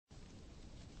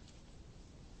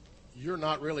you're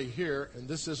not really here and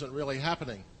this isn't really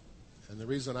happening. And the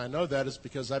reason I know that is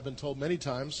because I've been told many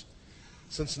times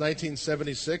since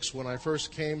 1976, when I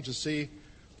first came to see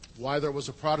why there was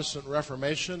a Protestant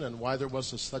Reformation and why there was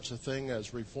such a thing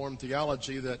as Reformed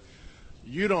theology, that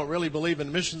you don't really believe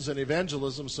in missions and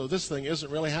evangelism, so this thing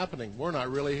isn't really happening. We're not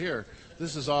really here.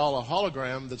 This is all a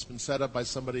hologram that's been set up by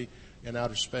somebody in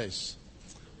outer space.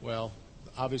 Well,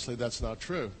 obviously that's not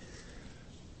true.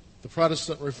 The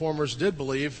Protestant reformers did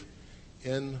believe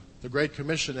in the Great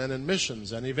Commission and in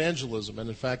missions and evangelism. And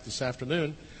in fact, this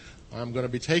afternoon, I'm going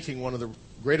to be taking one of the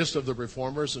greatest of the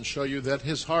reformers and show you that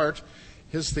his heart,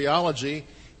 his theology,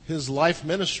 his life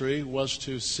ministry was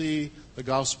to see the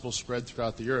gospel spread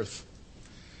throughout the earth.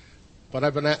 But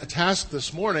I've been tasked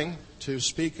this morning to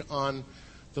speak on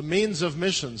the means of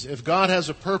missions. If God has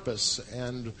a purpose,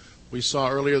 and we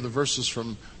saw earlier the verses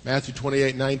from Matthew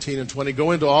 28, 19, and 20,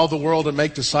 go into all the world and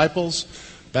make disciples,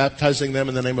 baptizing them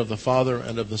in the name of the Father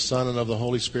and of the Son and of the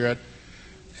Holy Spirit,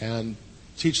 and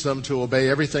teach them to obey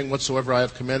everything whatsoever I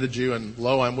have commanded you, and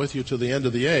lo, I'm with you to the end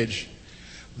of the age.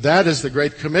 That is the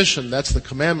Great Commission. That's the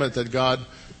commandment that God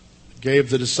gave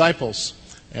the disciples,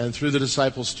 and through the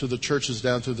disciples to the churches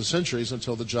down through the centuries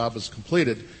until the job is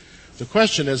completed. The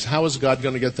question is, how is God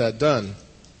going to get that done?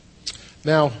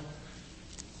 Now,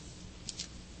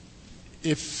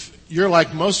 if you're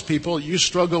like most people, you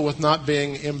struggle with not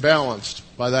being imbalanced.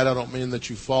 By that I don't mean that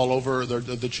you fall over, or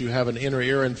that you have an inner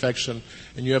ear infection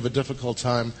and you have a difficult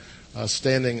time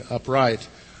standing upright.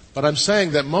 But I'm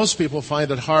saying that most people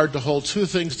find it hard to hold two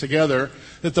things together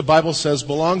that the Bible says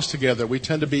belongs together. We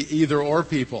tend to be either-or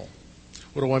people.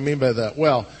 What do I mean by that?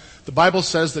 Well, the Bible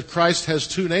says that Christ has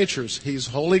two natures. He's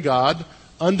holy God,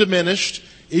 undiminished,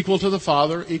 equal to the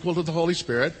Father, equal to the Holy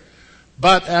Spirit.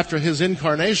 But after his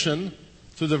incarnation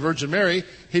through the Virgin Mary,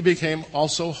 he became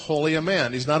also wholly a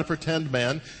man. He's not a pretend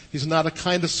man. He's not a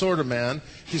kind of sort of man.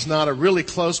 He's not a really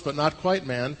close but not quite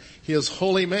man. He is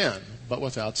wholly man, but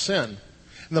without sin.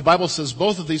 And the Bible says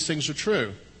both of these things are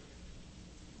true.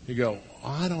 You go,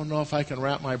 I don't know if I can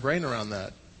wrap my brain around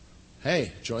that.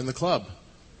 Hey, join the club.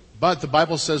 But the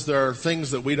Bible says there are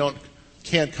things that we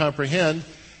can't comprehend,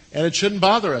 and it shouldn't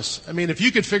bother us. I mean, if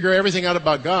you could figure everything out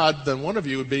about God, then one of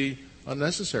you would be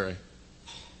unnecessary.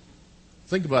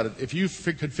 Think about it. If you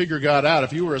could figure God out,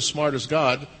 if you were as smart as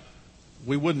God,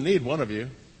 we wouldn't need one of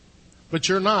you. But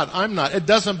you're not. I'm not. It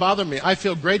doesn't bother me. I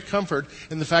feel great comfort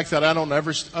in the fact that I don't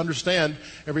ever understand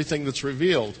everything that's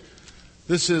revealed.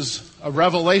 This is a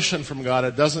revelation from God.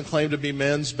 It doesn't claim to be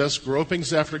men's best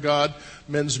gropings after God,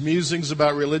 men's musings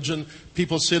about religion,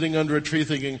 people sitting under a tree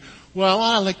thinking, well,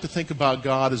 I like to think about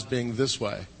God as being this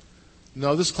way.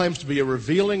 No, this claims to be a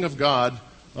revealing of God,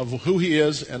 of who he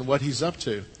is and what he's up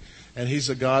to. And he's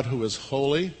a God who is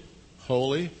holy,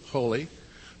 holy, holy.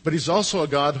 But he's also a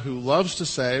God who loves to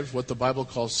save what the Bible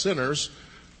calls sinners,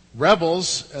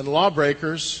 rebels and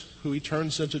lawbreakers, who he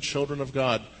turns into children of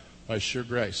God by sheer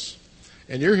grace.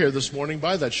 And you're here this morning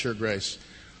by that sheer grace.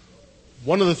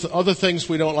 One of the other things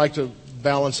we don't like to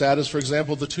balance out is, for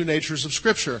example, the two natures of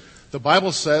Scripture. The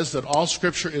Bible says that all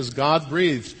Scripture is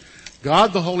God-breathed.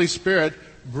 God, the Holy Spirit,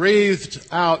 breathed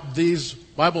out these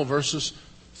Bible verses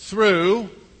through,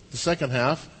 the second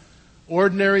half,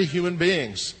 ordinary human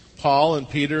beings. Paul and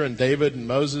Peter and David and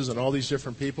Moses and all these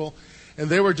different people. And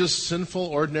they were just sinful,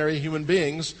 ordinary human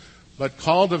beings, but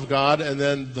called of God, and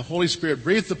then the Holy Spirit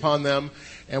breathed upon them.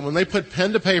 And when they put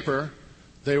pen to paper,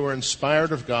 they were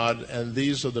inspired of God, and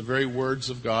these are the very words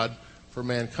of God for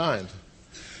mankind.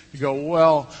 You go,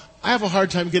 well, I have a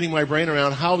hard time getting my brain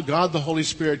around how God, the Holy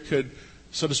Spirit, could,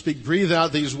 so to speak, breathe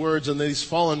out these words, and these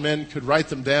fallen men could write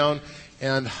them down.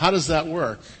 And how does that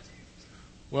work?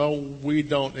 Well, we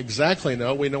don't exactly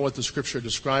know. We know what the Scripture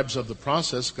describes of the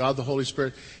process. God, the Holy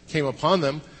Spirit, came upon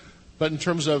them. But in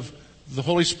terms of the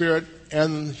Holy Spirit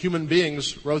and human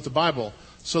beings wrote the Bible.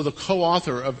 So the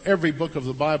co-author of every book of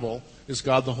the Bible is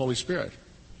God, the Holy Spirit.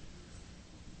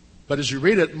 But as you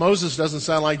read it, Moses doesn't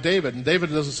sound like David, and David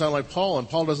doesn't sound like Paul, and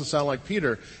Paul doesn't sound like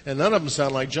Peter, and none of them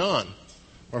sound like John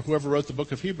or whoever wrote the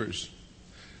book of Hebrews.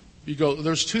 You go,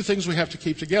 there's two things we have to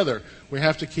keep together. We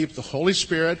have to keep the Holy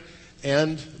Spirit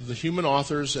and the human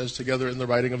authors as together in the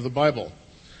writing of the Bible.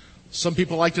 Some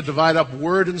people like to divide up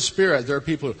word and spirit. There are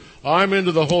people who, I'm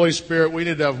into the Holy Spirit. We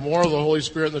need to have more of the Holy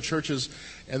Spirit in the churches.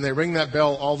 And they ring that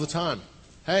bell all the time.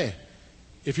 Hey,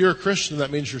 if you're a Christian,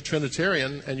 that means you're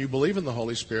Trinitarian and you believe in the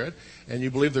Holy Spirit. And you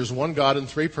believe there's one God in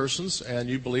three persons. And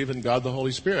you believe in God the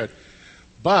Holy Spirit.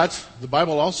 But the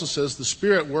Bible also says the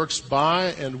Spirit works by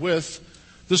and with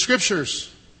the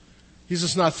Scriptures. He's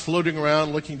just not floating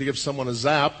around looking to give someone a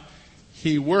zap.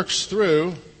 He works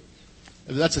through,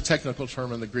 that's a technical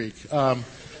term in the Greek.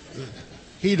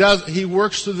 He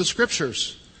works through the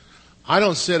Scriptures. I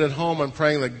don't sit at home and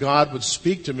praying that God would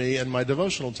speak to me in my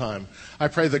devotional time. I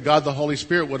pray that God, the Holy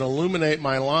Spirit, would illuminate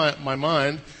my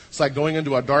mind. It's like going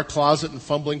into a dark closet and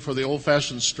fumbling for the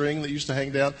old-fashioned string that used to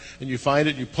hang down, and you find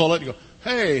it, you pull it, and you go,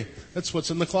 hey, that's what's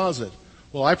in the closet.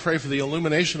 Well, I pray for the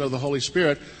illumination of the Holy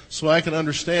Spirit so I can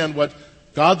understand what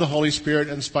God, the Holy Spirit,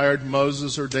 inspired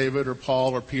Moses or David or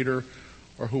Paul or Peter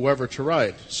or whoever to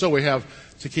write. So we have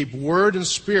to keep Word and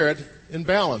Spirit in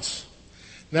balance.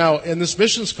 Now, in this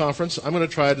missions conference, I'm going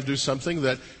to try to do something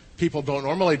that people don't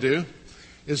normally do,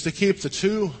 is to keep the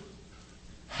two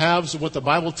halves of what the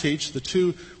Bible teaches, the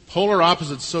two polar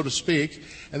opposites, so to speak,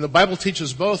 and the Bible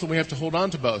teaches both, and we have to hold on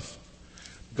to both.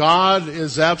 God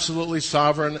is absolutely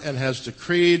sovereign and has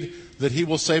decreed that He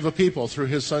will save a people through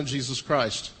His Son, Jesus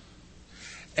Christ.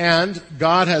 And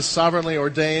God has sovereignly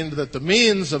ordained that the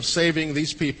means of saving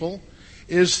these people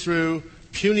is through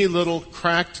puny little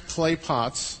cracked clay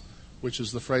pots, which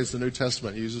is the phrase the New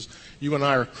Testament uses. You and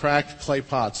I are cracked clay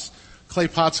pots. Clay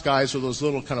pots, guys, are those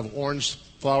little kind of orange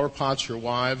flower pots your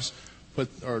wives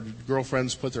or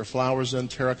girlfriends put their flowers in,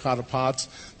 terracotta pots.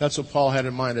 That's what Paul had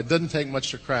in mind. It doesn't take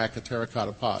much to crack a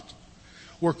terracotta pot.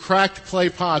 We're cracked clay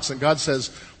pots, and God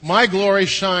says, my glory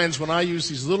shines when I use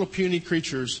these little puny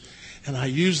creatures, and I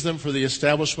use them for the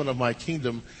establishment of my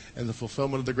kingdom and the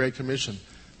fulfillment of the Great Commission.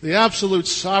 The absolute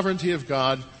sovereignty of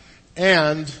God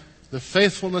and the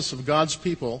faithfulness of God's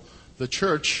people, the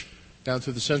church, down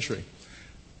through the century.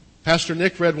 Pastor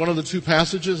Nick read one of the two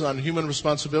passages on human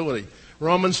responsibility.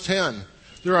 Romans 10.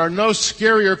 There are no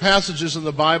scarier passages in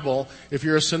the Bible if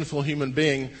you're a sinful human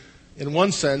being, in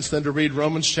one sense, than to read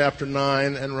Romans chapter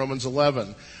 9 and Romans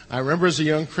 11. I remember as a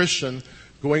young Christian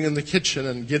going in the kitchen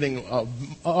and getting an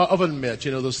oven mitt,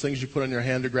 those things you put on your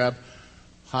hand to grab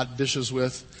hot dishes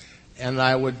with. And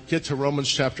I would get to Romans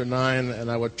chapter 9,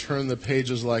 and I would turn the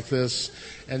pages like this,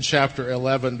 and chapter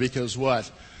 11, because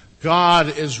what?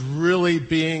 God is really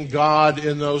being God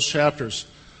in those chapters.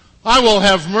 I will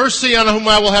have mercy on whom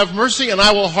I will have mercy, and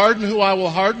I will harden who I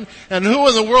will harden. And who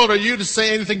in the world are you to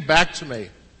say anything back to me?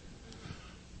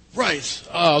 Right.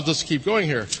 I'll just keep going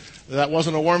here. That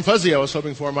wasn't a warm fuzzy I was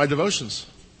hoping for in my devotions.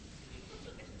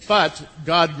 But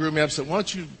God grew me up and said, why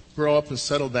don't you grow up and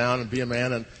settle down and be a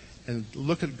man and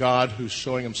look at God who's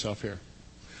showing Himself here.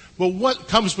 Well, what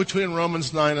comes between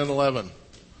Romans 9 and 11?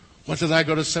 What did I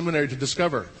go to seminary to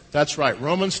discover? That's right.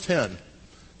 Romans 10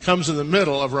 comes in the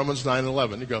middle of Romans 9 and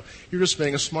 11. You go, you're just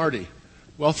being a smarty.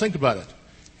 Well, think about it.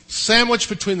 Sandwiched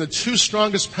between the two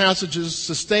strongest passages,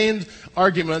 sustained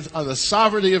argument on the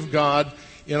sovereignty of God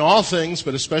in all things,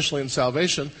 but especially in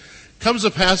salvation, comes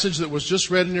a passage that was just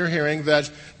read in your hearing that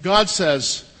God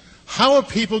says, how are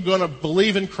people going to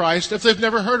believe in Christ if they've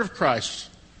never heard of Christ?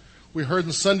 We heard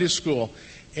in Sunday school,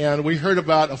 and we heard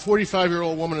about a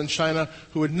 45-year-old woman in China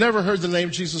who had never heard the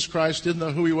name Jesus Christ, didn't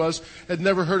know who He was, had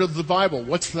never heard of the Bible.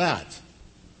 What's that?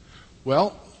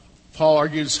 Well, Paul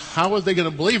argues, how are they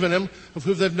going to believe in Him of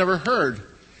whom they've never heard?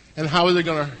 And how are they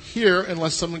going to hear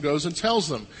unless someone goes and tells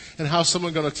them? And how is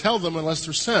someone going to tell them unless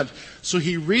they're sent? So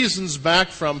he reasons back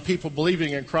from people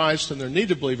believing in Christ and their need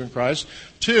to believe in Christ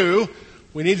to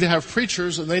we need to have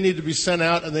preachers, and they need to be sent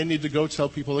out, and they need to go tell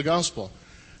people the gospel.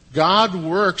 God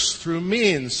works through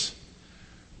means.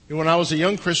 When I was a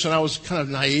young Christian, I was kind of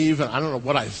naive, and I don't know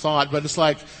what I thought, but it's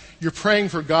like you're praying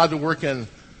for God to work in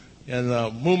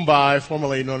Mumbai,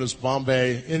 formerly known as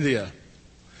Bombay, India.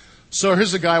 So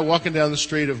here's a guy walking down the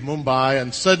street of Mumbai,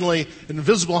 and suddenly an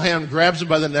invisible hand grabs him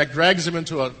by the neck, drags him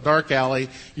into a dark alley.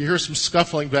 You hear some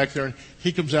scuffling back there, and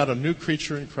he comes out a new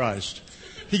creature in Christ.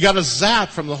 He got a zap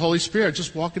from the Holy Spirit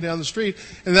just walking down the street,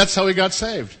 and that's how he got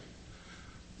saved.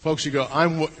 Folks, you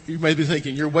may be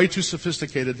thinking, you're way too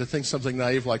sophisticated to think something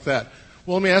naive like that.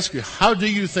 Well, let me ask you, how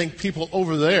do you think people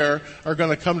over there are going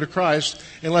to come to Christ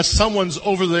unless someone's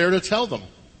over there to tell them?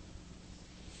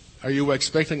 Are you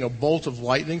expecting a bolt of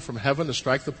lightning from heaven to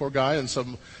strike the poor guy in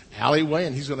some alleyway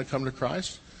and he's going to come to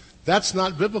Christ? That's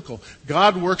not biblical.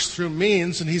 God works through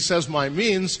means, and He says, my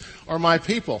means are my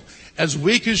people. As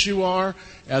weak as you are,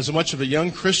 as much of a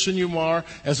young Christian you are,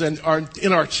 as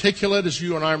inarticulate as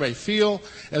you and I may feel,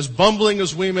 as bumbling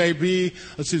as we may be,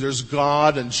 let's see, there's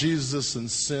God and Jesus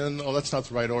and sin. Oh, that's not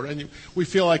the right order. And we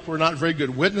feel like we're not very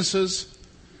good witnesses.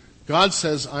 God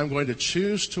says, I'm going to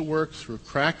choose to work through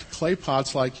cracked clay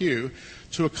pots like you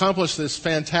to accomplish this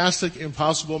fantastic,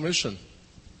 impossible mission.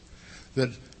 That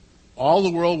all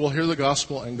the world will hear the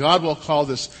gospel, and God will call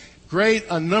this great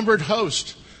unnumbered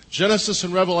host. Genesis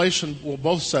and Revelation will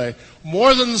both say,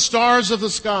 more than the stars of the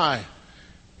sky.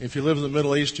 If you live in the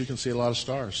Middle East, you can see a lot of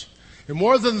stars. And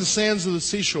more than the sands of the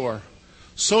seashore.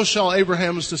 so shall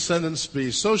Abraham's descendants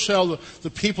be. So shall the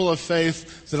people of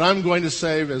faith that I'm going to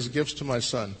save as gifts to my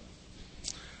son.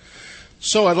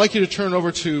 So I'd like you to turn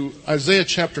over to Isaiah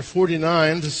chapter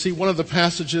 49 to see one of the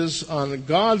passages on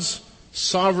God's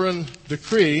sovereign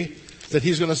decree that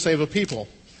he's going to save a people.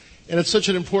 And it's such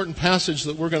an important passage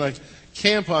that we're going to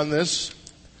camp on this,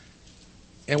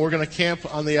 and we're going to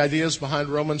camp on the ideas behind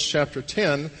Romans chapter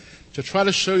 10 to try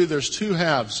to show you there's two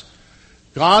halves.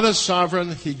 God is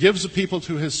sovereign. He gives the people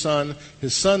to His Son.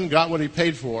 His Son got what He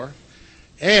paid for.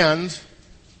 And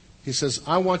He says,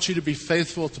 I want you to be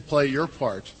faithful to play your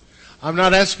part. I'm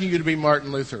not asking you to be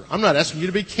Martin Luther. I'm not asking you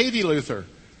to be Katie Luther.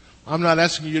 I'm not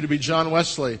asking you to be John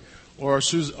Wesley, or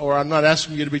I'm not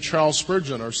asking you to be Charles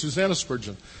Spurgeon or Susanna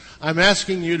Spurgeon. I'm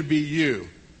asking you to be you,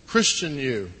 Christian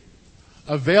you,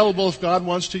 available if God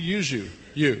wants to use you.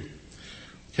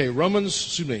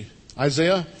 Okay,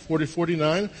 Isaiah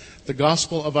 49, the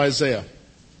Gospel of Isaiah.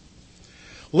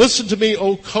 Listen to me,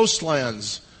 O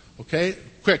coastlands. Okay,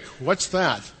 quick, what's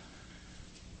that?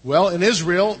 Well, in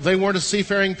Israel, they weren't a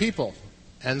seafaring people.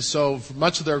 And so for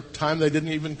much of their time, they didn't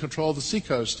even control the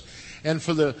seacoast. And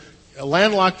for the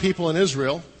landlocked people in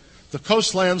Israel, the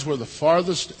coastlands were the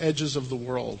farthest edges of the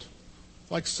world.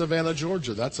 Like Savannah,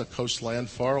 Georgia, that's a coastland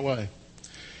far away.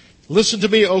 Listen to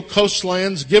me, O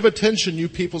coastlands. Give attention, you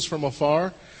peoples from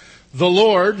afar. The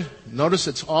Lord, notice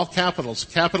it's all capitals,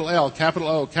 capital L, capital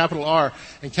O, capital R,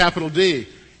 and capital D.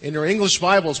 In your English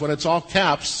Bibles, when it's all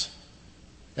caps,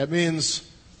 it means,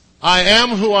 I am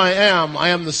who I am. I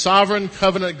am the sovereign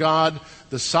covenant God,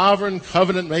 the sovereign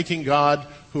covenant-making God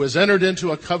who has entered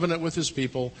into a covenant with His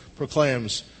people,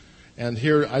 proclaims. And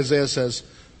here Isaiah says,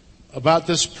 about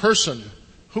this person.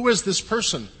 Who is this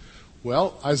person?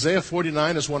 Well, Isaiah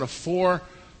 49 is one of 4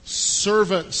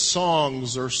 servant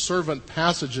songs or servant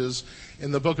passages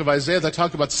in the book of Isaiah that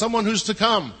talk about someone who's to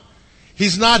come.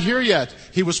 He's not here yet.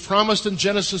 He was promised in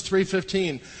Genesis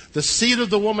 3:15. The seed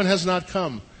of the woman has not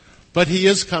come, but he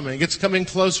is coming. It's coming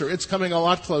closer. It's coming a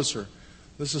lot closer.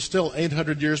 This is still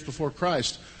 800 years before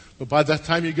Christ. But by the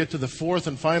time you get to the 4th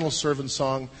and final servant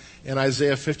song in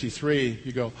Isaiah 53,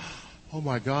 you go, oh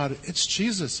my God, it's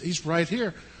Jesus. He's right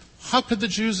here. How could the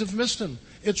Jews have missed him?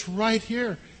 It's right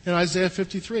here in Isaiah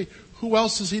 53. Who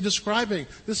else is he describing?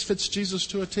 This fits Jesus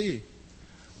to a T.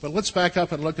 But let's back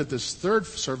up and look at this 3rd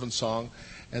servant song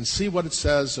and see what it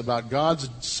says about God's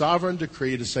sovereign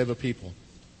decree to save a people.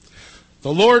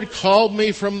 The Lord called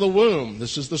me from the womb.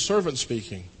 This is the servant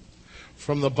speaking.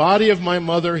 From the body of my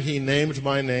mother he named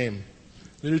my name.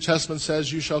 The New Testament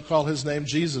says, you shall call his name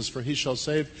Jesus, for he shall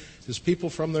save his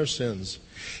people from their sins.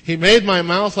 He made my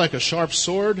mouth like a sharp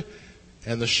sword,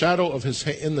 and in the shadow of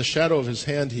his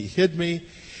hand he hid me.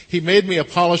 He made me a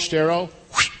polished arrow.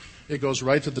 It goes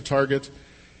right to the target.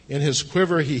 In his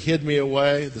quiver he hid me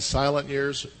away, the silent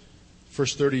years,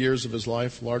 first 30 years of his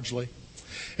life, largely.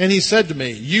 And he said to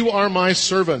me, you are my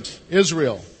servant,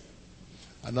 Israel.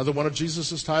 Another one of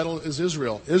Jesus' title is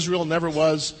Israel. Israel never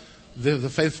was the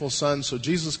faithful son, so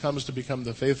Jesus comes to become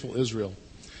the faithful Israel.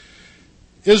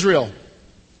 Israel,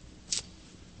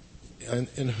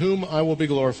 in whom I will be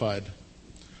glorified.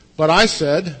 But I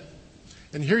said,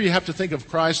 and here you have to think of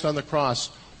Christ on the cross,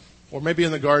 or maybe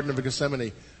in the Garden of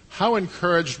Gethsemane. How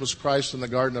encouraged was Christ in the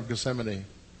Garden of Gethsemane?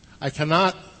 I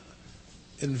cannot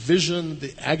envision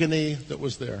the agony that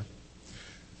was there.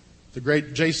 The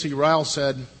great J.C. Ryle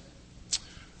said,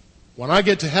 when I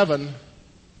get to heaven,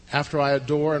 after I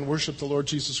adore and worship the Lord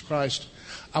Jesus Christ,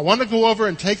 I want to go over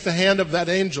and take the hand of that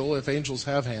angel, if angels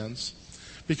have hands,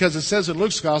 because it says in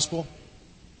Luke's Gospel,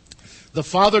 the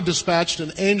Father dispatched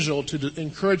an angel to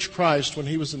encourage Christ when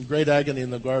he was in great agony in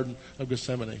the Garden of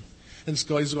Gethsemane. And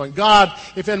so he's going, God,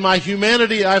 if in my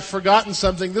humanity I've forgotten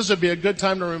something, this would be a good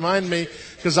time to remind me,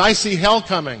 because I see hell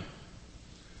coming.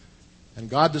 And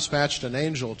God dispatched an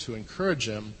angel to encourage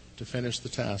him to finish the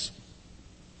task.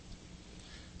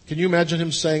 Can you imagine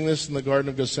him saying this in the Garden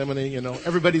of Gethsemane? You know,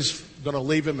 everybody's going to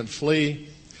leave him and flee.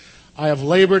 I have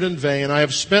labored in vain. I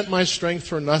have spent my strength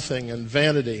for nothing and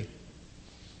vanity.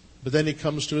 But then he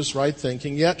comes to his right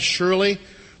thinking, yet surely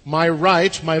my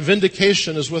right, my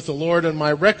vindication is with the Lord, and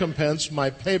my recompense, my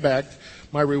payback,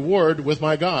 my reward with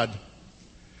my God.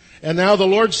 And now the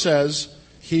Lord says,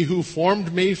 he who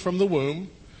formed me from the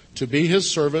womb to be his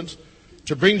servant,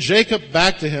 to bring Jacob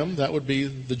back to him, that would be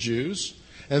the Jews,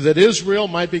 and that Israel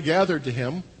might be gathered to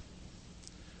him.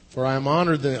 For I am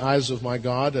honored in the eyes of my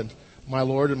God and my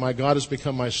Lord, and my God has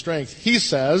become my strength. He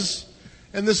says,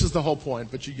 and this is the whole point,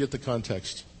 but you get the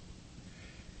context.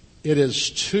 It is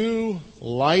too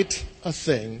light a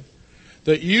thing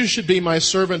that you should be my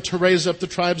servant to raise up the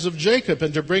tribes of Jacob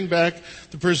and to bring back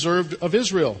the preserved of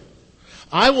Israel.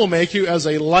 I will make you as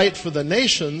a light for the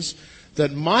nations,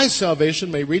 that my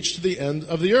salvation may reach to the end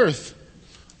of the earth.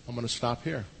 I'm going to stop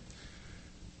here.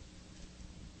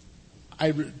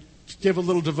 I gave a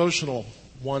little devotional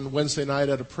one Wednesday night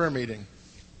at a prayer meeting,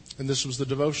 and this was the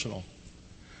devotional.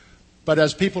 But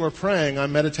as people are praying,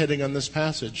 I'm meditating on this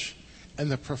passage,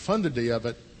 and the profundity of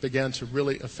it began to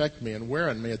really affect me and wear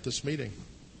on me at this meeting.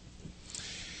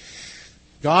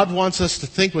 God wants us to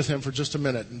think with him for just a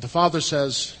minute. And the Father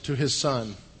says to his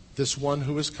Son, this one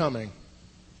who is coming,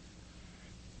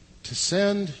 to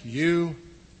send you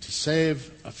to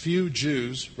save a few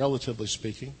Jews, relatively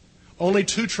speaking. Only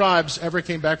 2 tribes ever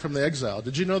came back from the exile.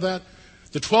 Did you know that?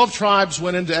 The 12 tribes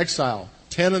went into exile,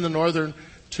 10 in the northern,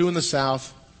 2 in the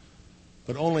south,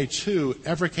 but only 2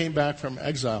 ever came back from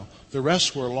exile. The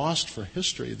rest were lost for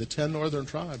history, the 10 northern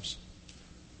tribes.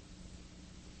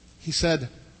 He said,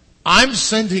 I'm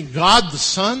sending God the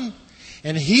Son,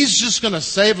 and he's just going to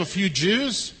save a few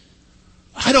Jews?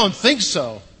 I don't think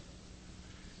so.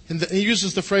 And he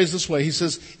uses the phrase this way. He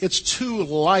says, it's too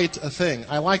light a thing.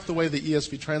 I like the way the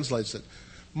ESV translates it.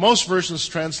 Most versions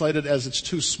translate it as it's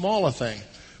too small a thing.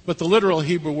 But the literal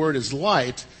Hebrew word is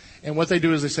light. And what they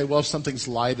do is they say, well, if something's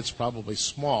light, it's probably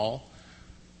small.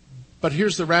 But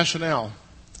here's the rationale.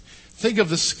 Think of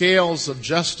the scales of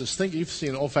justice. You've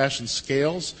seen old-fashioned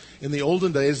scales. In the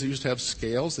olden days, they used to have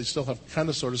scales. They still have kind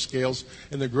of sort of scales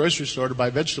in the grocery store to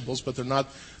buy vegetables, but they're not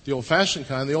the old-fashioned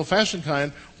kind. The old-fashioned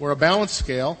kind were a balance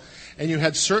scale, and you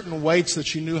had certain weights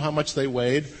that you knew how much they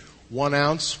weighed, 1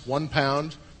 ounce, 1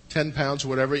 pound, 10 pounds, or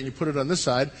whatever, and you put it on this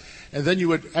side. And then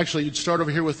you'd start over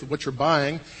here with what you're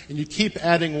buying, and you'd keep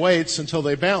adding weights until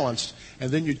they balanced. And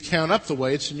then you'd count up the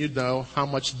weights, and you'd know how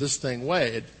much this thing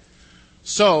weighed.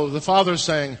 So the Father's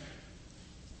saying,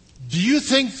 do you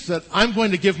think that I'm going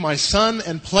to give my Son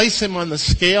and place him on the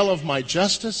scale of my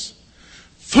justice?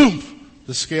 Thump!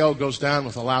 The scale goes down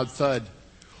with a loud thud.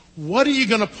 What are you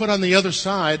going to put on the other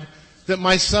side that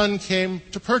my Son came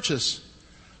to purchase?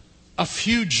 A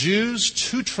few Jews,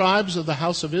 2 tribes of the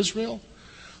house of Israel?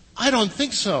 I don't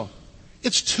think so.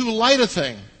 It's too light a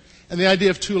thing. And the idea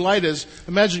of too light is,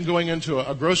 imagine going into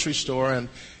a grocery store and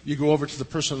you go over to the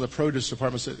person in the produce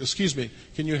department and say, excuse me,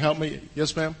 can you help me?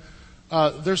 Yes, ma'am?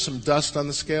 There's some dust on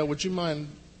the scale. Would you mind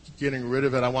getting rid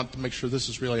of it? I want to make sure this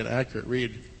is really an accurate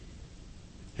read.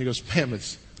 He goes, ma'am,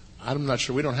 I'm not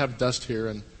sure. We don't have dust here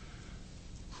in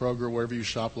Kroger, wherever you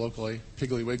shop locally,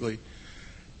 Piggly Wiggly.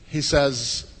 He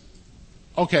says,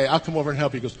 okay, I'll come over and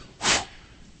help you. He goes,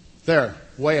 there,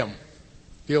 weigh them.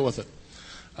 Deal with it.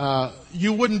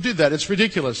 You wouldn't do that. It's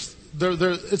ridiculous.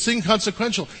 It's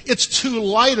inconsequential. It's too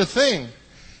light a thing.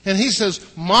 And he says,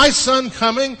 my Son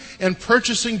coming and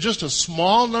purchasing just a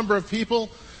small number of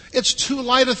people, it's too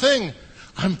light a thing.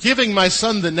 I'm giving my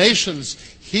Son the nations.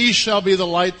 He shall be the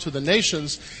light to the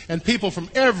nations. And people from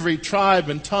every tribe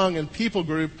and tongue and people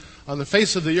group on the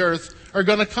face of the earth are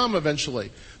going to come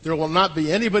eventually. There will not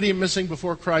be anybody missing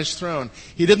before Christ's throne.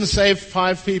 He didn't save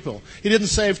 5 people. He didn't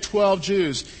save 12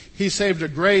 Jews. He saved a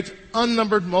great,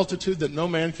 unnumbered multitude that no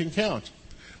man can count.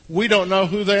 We don't know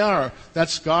who they are.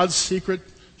 That's God's secret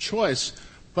choice.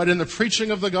 But in the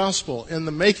preaching of the gospel, in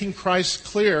the making Christ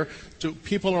clear to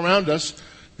people around us,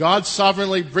 God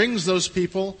sovereignly brings those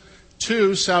people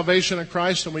to salvation in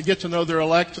Christ, and we get to know they're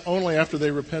elect only after they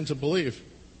repent and believe.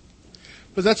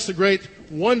 But that's the great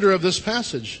wonder of this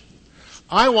passage.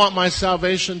 I want my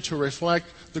salvation to reflect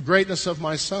the greatness of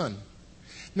my Son.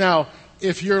 Now,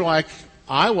 if you're like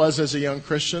I was as a young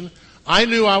Christian, I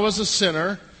knew I was a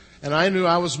sinner, and I knew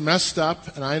I was messed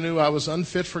up, and I knew I was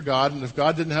unfit for God, and if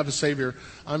God didn't have a Savior,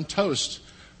 I'm toast.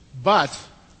 But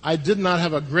I did not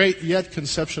have a great yet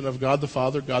conception of God the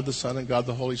Father, God the Son, and God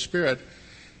the Holy Spirit.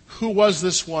 Who was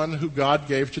this one who God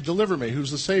gave to deliver me?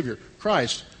 Who's the Savior?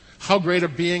 Christ. How great a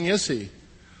being is he?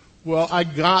 Well, I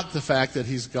got the fact that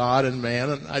he's God and man,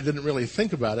 and I didn't really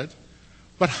think about it.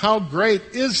 But how great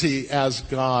is he as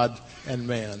God and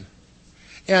man?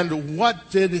 And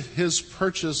what did his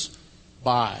purchase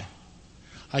buy?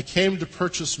 I came to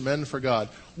purchase men for God.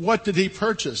 What did he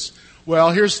purchase?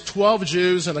 Well, here's 12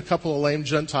 Jews and a couple of lame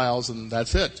Gentiles, and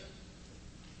that's it.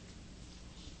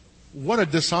 What a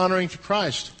dishonoring to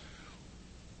Christ.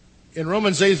 In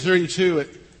Romans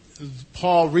 8:32,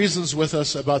 Paul reasons with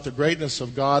us about the greatness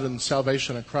of God and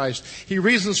salvation in Christ. He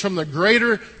reasons from the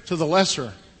greater to the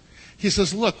lesser. He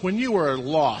says, look, when you were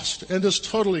lost and just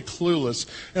totally clueless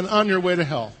and on your way to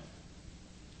hell,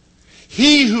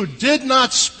 he who did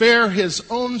not spare his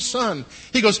own Son,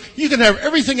 he goes, you can have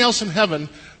everything else in heaven,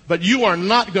 but you are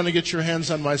not going to get your hands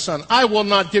on my Son. I will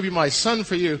not give you my Son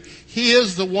for you. He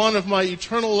is the one of my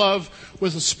eternal love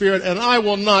with the Spirit, and I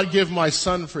will not give my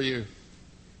Son for you.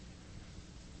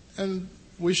 And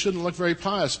we shouldn't look very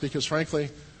pious because, frankly,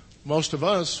 most of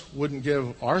us wouldn't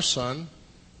give our son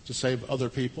to save other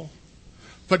people.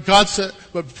 But God said,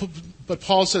 but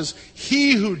Paul says,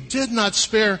 he who did not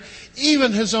spare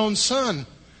even his own son.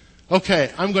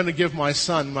 Okay, I'm going to give my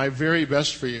son my very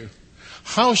best for you.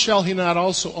 How shall he not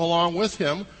also, along with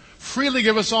him, freely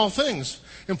give us all things?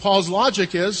 And Paul's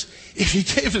logic is, if he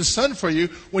gave his son for you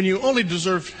when you only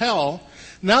deserved hell,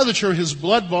 now that you're his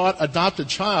blood-bought adopted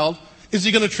child, is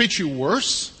he going to treat you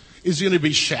worse? Is he going to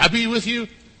be shabby with you?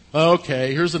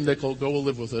 Okay, here's a nickel, go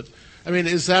live with it. I mean,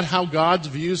 is that how God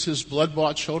views his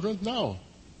blood-bought children? No.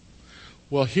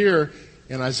 Well, here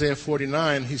in Isaiah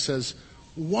 49, he says,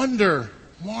 wonder,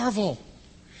 marvel.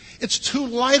 It's too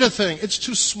light a thing. It's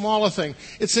too small a thing.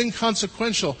 It's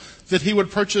inconsequential that he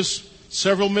would purchase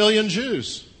several million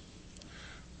Jews.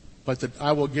 But that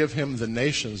I will give him the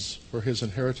nations for his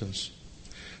inheritance.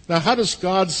 Now, how does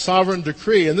God's sovereign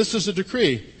decree, and this is a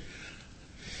decree,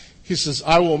 he says,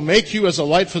 I will make you as a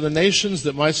light for the nations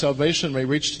that my salvation may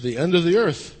reach to the end of the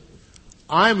earth.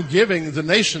 I'm giving the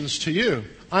nations to you.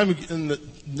 And the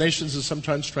nations is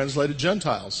sometimes translated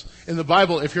Gentiles. In the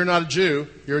Bible, if you're not a Jew,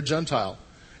 you're a Gentile.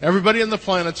 Everybody on the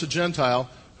planet's a Gentile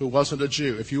who wasn't a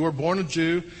Jew. If you were born a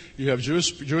Jew, you have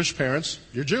Jewish parents,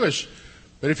 you're Jewish.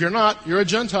 But if you're not, you're a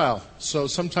Gentile. So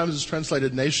sometimes it's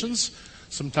translated nations,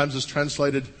 sometimes it's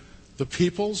translated the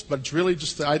peoples, but it's really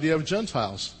just the idea of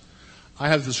Gentiles. I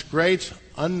have this great,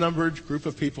 unnumbered group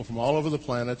of people from all over the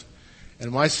planet, and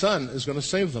my son is going to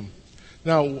save them.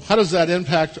 Now, how does that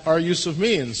impact our use of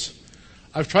means?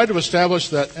 I've tried to establish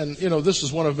that, and this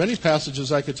is one of many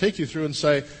passages I could take you through and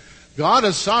say, God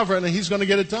is sovereign and he's going to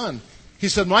get it done. He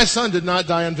said, my son did not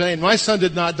die in vain. My son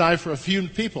did not die for a few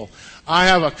people. I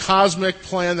have a cosmic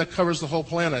plan that covers the whole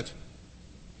planet.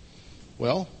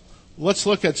 Well, let's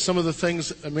look at some of the things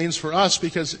it means for us,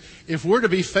 because if we're to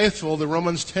be faithful, the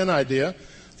Romans 10 idea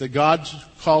that God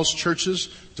calls churches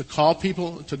to call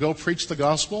people to go preach the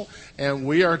gospel, and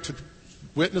we are to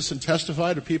witness and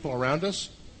testify to people around us,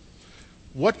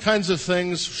 what kinds of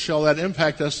things shall that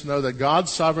impact us to know that God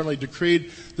sovereignly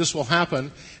decreed this will happen?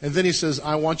 And then he says,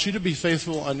 I want you to be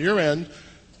faithful on your end,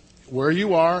 where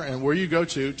you are and where you go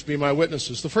to be my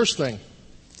witnesses. The first thing,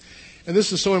 and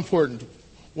this is so important,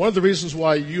 one of the reasons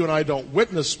why you and I don't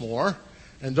witness more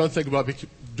and don't think about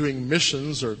doing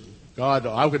missions or, God,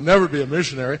 I could never be a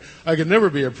missionary, I could never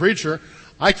be a preacher,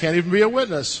 I can't even be a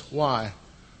witness. Why?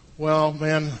 Well,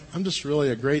 man, I'm just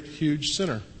really a great, huge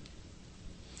sinner.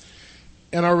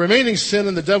 And our remaining sin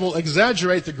and the devil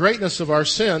exaggerate the greatness of our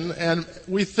sin, and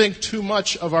we think too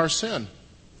much of our sin.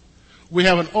 We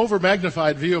have an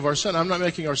over-magnified view of our sin. I'm not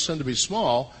making our sin to be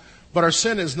small, but our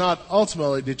sin is not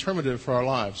ultimately determinative for our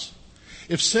lives.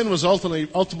 If sin was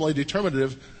ultimately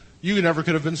determinative, you never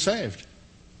could have been saved.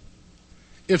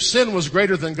 If sin was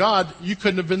greater than God, you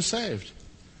couldn't have been saved.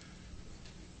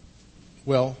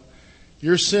 Well,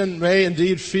 your sin may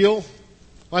indeed feel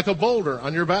like a boulder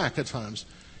on your back at times.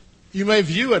 You may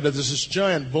view it as this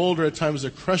giant boulder at times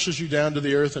that crushes you down to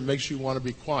the earth and makes you want to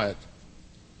be quiet.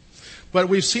 But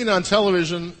we've seen on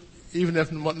television, even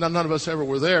if none of us ever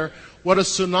were there, what a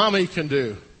tsunami can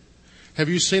do. Have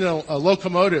you seen a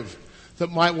locomotive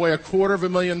that might weigh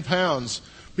 250,000 pounds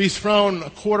be thrown a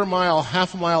quarter mile,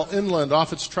 half a mile inland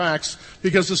off its tracks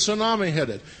because the tsunami hit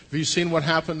it? Have you seen what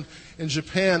happened in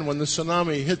Japan when the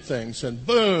tsunami hit things and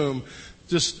boom,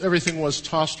 just everything was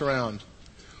tossed around?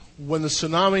 When the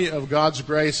tsunami of God's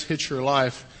grace hits your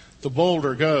life, the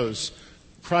boulder goes.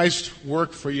 Christ's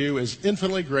work for you is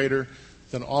infinitely greater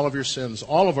than all of your sins,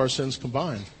 all of our sins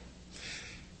combined.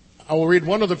 I will read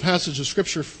one other passage of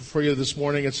Scripture for you this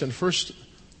morning. It's in 1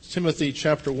 Timothy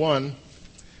chapter 1.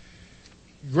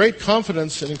 Great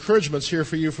confidence and encouragements here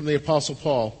for you from the Apostle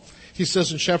Paul. He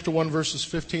says in chapter 1, verses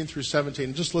 15 through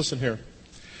 17, just listen here.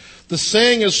 The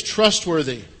saying is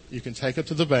trustworthy. You can take it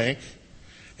to the bank.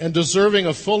 And deserving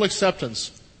of full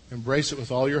acceptance. Embrace it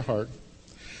with all your heart.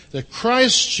 That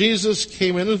Christ Jesus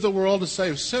came into the world to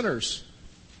save sinners.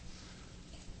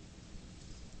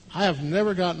 I have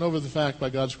never gotten over the fact by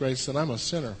God's grace that I'm a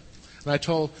sinner. And I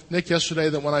told Nick yesterday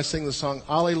that when I sing the song,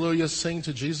 Alleluia, Sing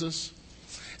to Jesus,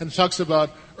 and it talks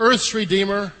about earth's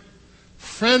Redeemer,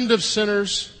 friend of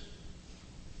sinners,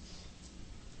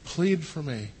 plead for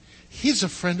me. He's a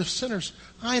friend of sinners.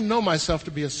 I know myself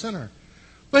to be a sinner.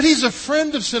 But he's a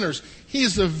friend of sinners.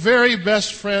 He's the very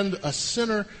best friend a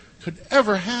sinner could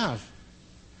ever have.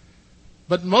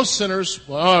 But most sinners,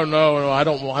 well, no, I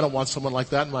don't want someone like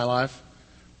that in my life.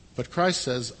 But Christ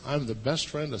says, I'm the best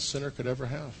friend a sinner could ever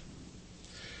have.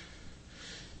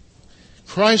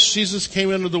 Christ Jesus came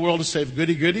into the world to save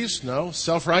goody-goodies? No.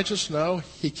 Self-righteous? No.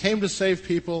 He came to save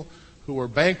people who were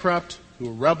bankrupt, who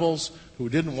were rebels, who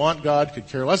didn't want God, could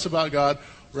care less about God,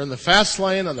 were in the fast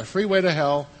lane on the freeway to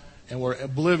hell, and were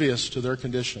oblivious to their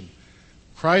condition.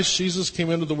 Christ Jesus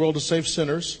came into the world to save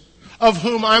sinners, of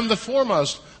whom I'm the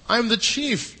foremost. I'm the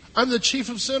chief. I'm the chief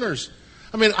of sinners.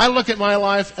 I mean, I look at my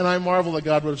life and I marvel that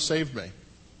God would have saved me.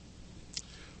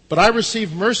 But I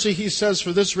received mercy, he says,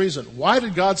 for this reason. Why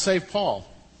did God save Paul?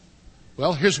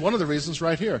 Well, here's one of the reasons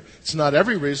right here. It's not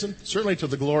every reason, certainly to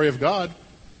the glory of God.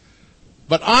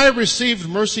 But I received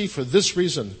mercy for this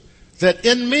reason, that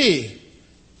in me,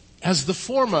 as the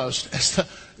foremost, as the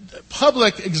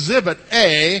public exhibit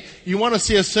A, you want to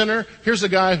see a sinner? Here's a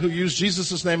guy who used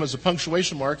Jesus' name as a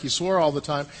punctuation mark. He swore all the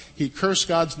time. He cursed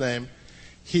God's name.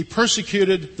 He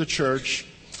persecuted the church.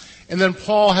 And then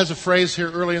Paul has a phrase here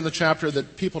early in the chapter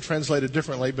that people translated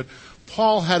differently, but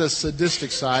Paul had a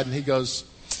sadistic side, and he goes,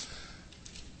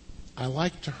 I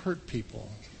like to hurt people.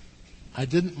 I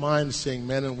didn't mind seeing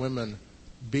men and women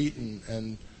beaten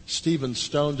and Stephen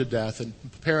stoned to death and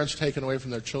parents taken away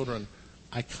from their children.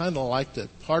 I kind of liked it.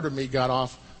 Part of me got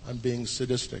off on being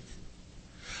sadistic.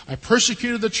 I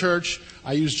persecuted the church.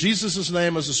 I used Jesus'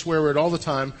 name as a swear word all the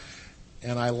time,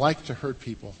 and I like to hurt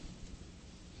people.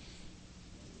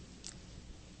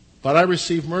 But I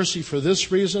received mercy for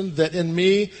this reason, that in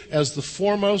me, as the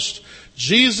foremost,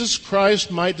 Jesus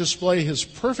Christ might display his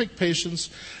perfect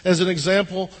patience as an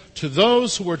example to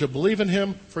those who were to believe in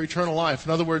him for eternal life.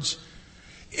 In other words,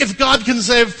 if God can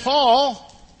save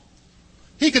Paul,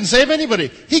 he can save anybody.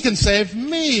 He can save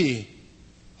me.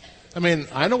 I mean,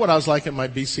 I know what I was like in my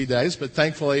BC days, but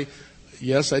thankfully,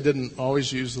 yes, I didn't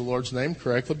always use the Lord's name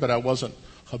correctly, but I wasn't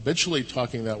habitually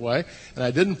talking that way. And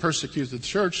I didn't persecute the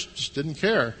church, just didn't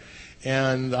care.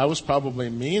 And I was probably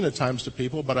mean at times to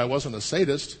people, but I wasn't a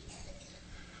sadist.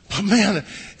 But man,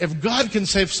 if God can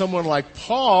save someone like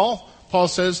Paul, Paul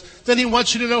says, then he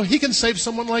wants you to know he can save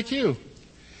someone like you.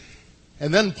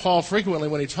 And then Paul frequently,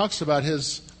 when he talks about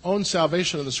his own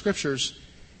salvation in the Scriptures,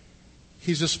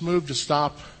 he's just moved to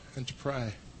stop and to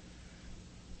pray.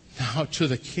 Now to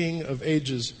the King of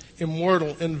ages,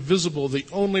 immortal, invisible, the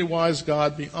only wise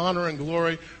God, be honor and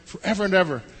glory forever and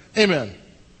ever. Amen.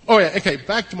 Oh yeah, okay,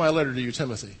 back to my letter to you,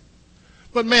 Timothy.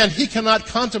 But man, he cannot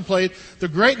contemplate the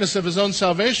greatness of his own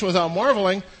salvation without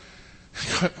marveling.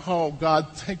 Oh God,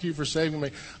 thank you for saving me.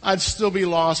 I'd still be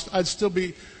lost. I'd still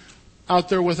be out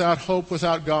there without hope,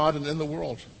 without God, and in the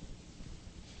world.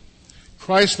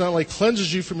 Christ not only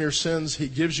cleanses you from your sins, he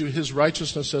gives you his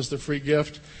righteousness as the free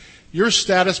gift. Your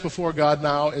status before God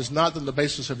now is not on the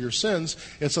basis of your sins,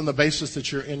 it's on the basis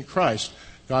that you're in Christ.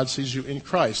 God sees you in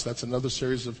Christ. That's another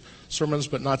series of sermons,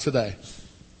 but not today.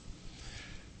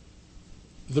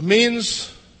 This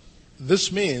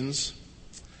means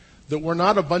that we're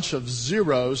not a bunch of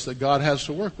zeros that God has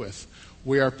to work with.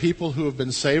 We are people who have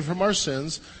been saved from our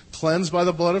sins, cleansed by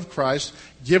the blood of Christ,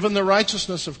 given the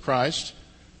righteousness of Christ,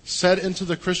 set into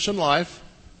the Christian life,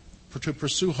 to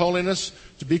pursue holiness,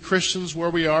 to be Christians where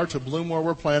we are, to bloom where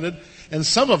we're planted. And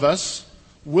some of us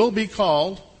will be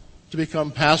called to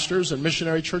become pastors and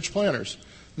missionary church planters.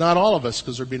 Not all of us,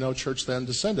 because there'd be no church then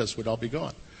to send us. We'd all be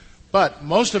gone. But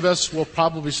most of us will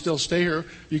probably still stay here.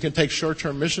 You can take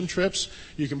short-term mission trips.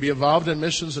 You can be involved in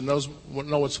missions and know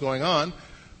what's going on.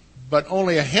 But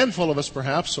only a handful of us,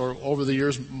 perhaps, or over the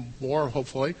years more,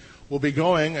 hopefully, will be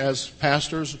going as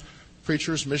pastors,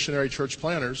 preachers, missionary church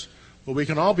planters. But we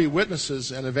can all be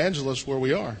witnesses and evangelists where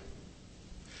we are.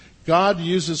 God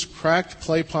uses cracked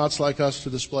clay pots like us to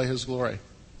display his glory.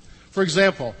 For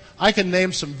example, I can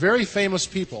name some very famous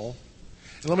people,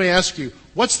 and let me ask you,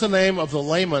 what's the name of the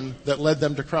layman that led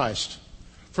them to Christ?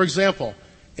 For example,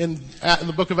 in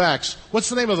the book of Acts, what's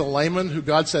the name of the layman who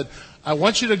God said, I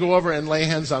want you to go over and lay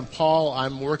hands on Paul.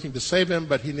 I'm working to save him,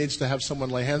 but he needs to have someone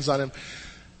lay hands on him.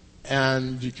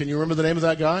 And can you remember the name of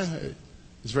that guy?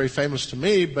 It's very famous to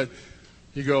me, but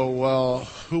you go, well,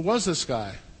 who was this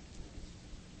guy?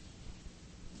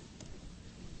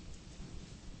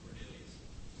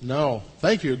 No.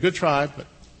 Thank you. Good try, but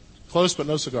close, but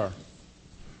no cigar.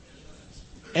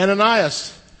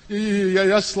 Ananias.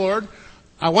 Yes, Lord.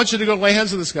 I want you to go lay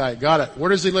hands on this guy. Got it. Where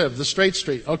does he live? The Straight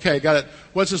Street. Okay, got it.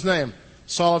 What's his name?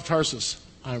 Saul of Tarsus.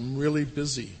 I'm really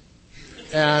busy.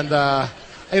 And,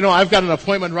 I've got an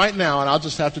appointment right now, and I'll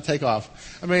just have to take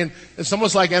off. I mean, it's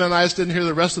almost like Ananias didn't hear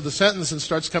the rest of the sentence and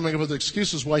starts coming up with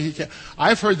excuses why he can't.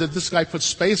 I've heard that this guy puts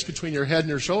space between your head and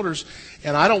your shoulders,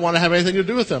 and I don't want to have anything to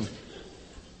do with him.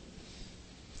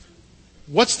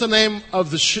 What's the name of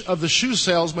the shoe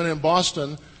salesman in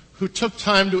Boston who took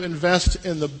time to invest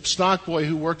in the stock boy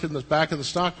who worked in the back of the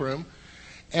stock room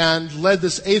and led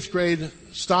this 8th grade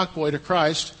stock boy to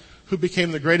Christ, who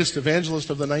became the greatest evangelist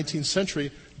of the 19th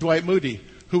century, Dwight Moody,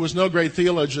 who was no great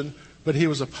theologian, but he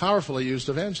was a powerfully used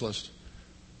evangelist.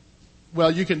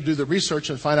 Well, you can do the research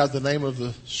and find out the name of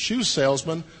the shoe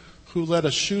salesman who led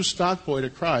a shoe stock boy to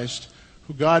Christ,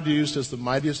 who God used as the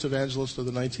mightiest evangelist of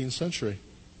the 19th century.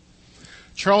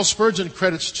 Charles Spurgeon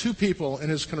credits two people in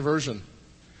his conversion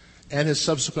and his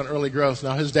subsequent early growth.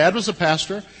 Now, his dad was a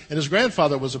pastor and his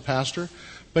grandfather was a pastor,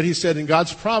 but he said in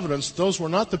God's providence, those were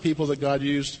not the people that God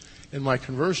used in my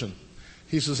conversion.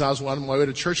 He says, I was on my way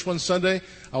to church one Sunday.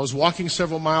 I was walking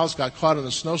several miles, got caught in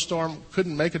a snowstorm,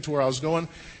 couldn't make it to where I was going.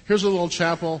 Here's a little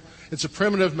chapel. It's a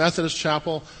primitive Methodist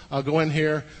chapel. I'll go in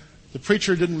here. The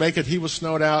preacher didn't make it. He was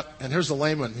snowed out. And here's the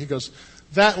layman. He goes,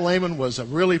 that layman was a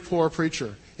really poor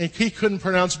preacher, and he couldn't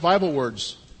pronounce Bible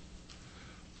words.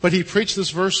 But he preached this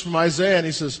verse from Isaiah, and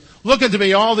he says, look unto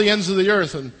me, all the ends of the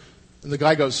earth. And the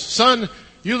guy goes, son,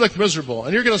 you look miserable,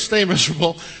 and you're going to stay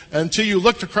miserable until you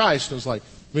look to Christ. And it was like,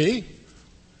 me?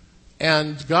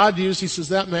 And God used, he says,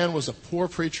 that man was a poor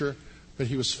preacher, but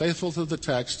he was faithful to the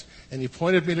text, and he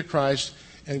pointed me to Christ.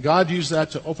 And God used that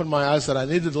to open my eyes that I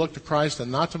needed to look to Christ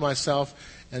and not to myself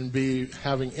and be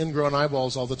having ingrown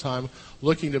eyeballs all the time,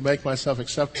 looking to make myself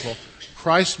acceptable.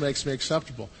 Christ makes me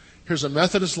acceptable. Here's a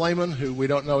Methodist layman who we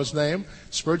don't know his name.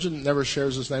 Spurgeon never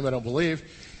shares his name, I don't believe.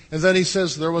 And then he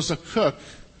says there was a cook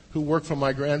who worked for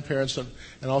my grandparents and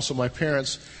also my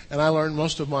parents, and I learned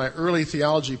most of my early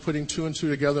theology putting two and two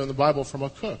together in the Bible from a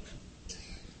cook.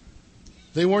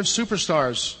 They weren't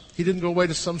superstars. He didn't go away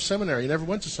to some seminary. He never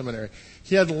went to seminary.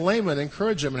 He had laymen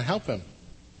encourage him and help him.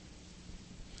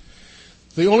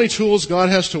 The only tools God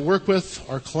has to work with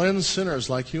are cleansed sinners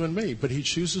like you and me, but he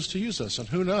chooses to use us, and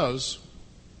who knows,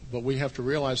 but we have to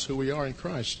realize who we are in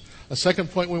Christ. A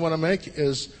second point we want to make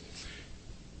is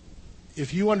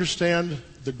if you understand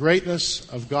the greatness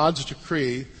of God's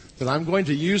decree that I'm going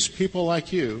to use people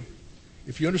like you,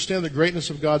 if you understand the greatness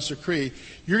of God's decree,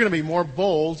 you're going to be more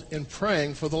bold in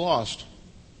praying for the lost.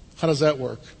 How does that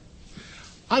work?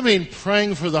 I mean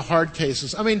praying for the hard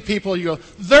cases. I mean people, you go,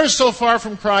 they're so far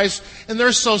from Christ, and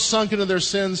they're so sunk into their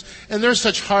sins, and they're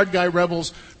such hard guy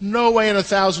rebels. No way in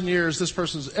 1,000 years this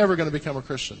person's ever going to become a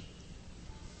Christian.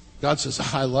 God says,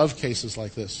 I love cases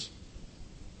like this.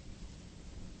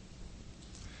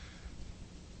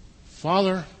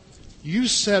 Father, you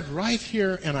said right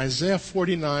here in Isaiah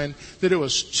 49 that it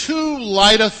was too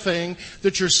light a thing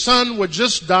that your son would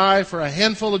just die for a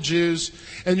handful of Jews,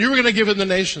 and you were going to give him the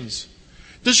nations.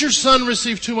 Does your son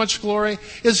receive too much glory?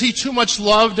 Is he too much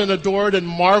loved and adored and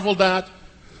marveled at?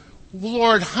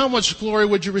 Lord, how much glory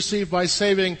would you receive by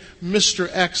saving Mr.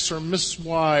 X or Miss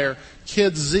Y or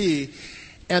Kid Z?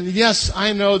 And yes,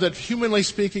 I know that humanly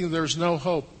speaking, there's no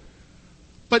hope.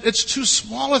 But it's too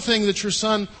small a thing that your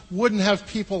son wouldn't have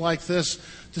people like this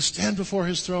to stand before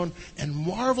his throne and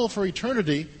marvel for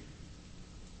eternity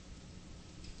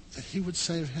that he would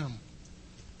save him.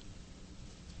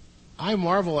 I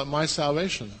marvel at my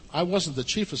salvation. I wasn't the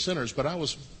chief of sinners, but I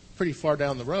was pretty far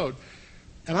down the road.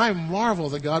 And I marvel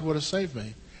that God would have saved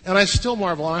me. And I still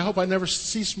marvel, and I hope I never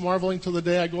cease marveling till the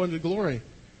day I go into glory.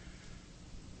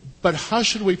 But how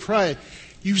should we pray?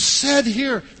 You said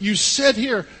here,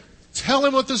 tell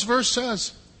him what this verse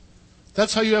says.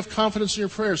 That's how you have confidence in your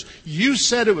prayers. You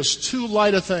said it was too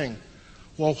light a thing.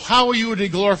 Well, how you would be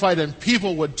glorified, and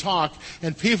people would talk,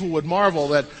 and people would marvel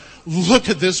that, look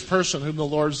at this person whom the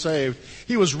Lord saved.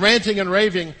 He was ranting and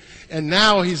raving, and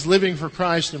now he's living for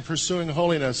Christ and pursuing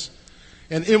holiness.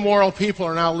 And immoral people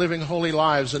are now living holy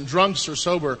lives, and drunks are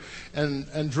sober, and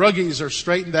druggies are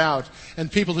straightened out,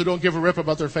 and people who don't give a rip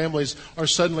about their families are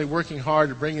suddenly working hard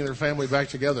at bringing their family back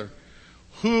together.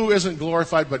 Who isn't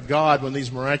glorified but God when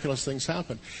these miraculous things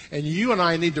happen? And you and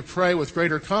I need to pray with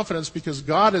greater confidence because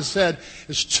God has said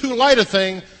it's too light a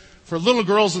thing for little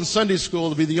girls in Sunday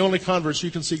school to be the only converts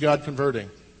you can see God converting.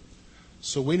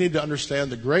 So we need to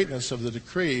understand the greatness of the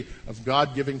decree of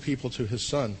God giving people to his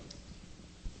Son.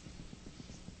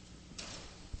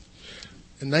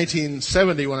 In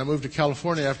 1970, when I moved to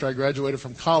California after I graduated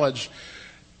from college,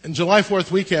 in July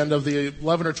 4th weekend of the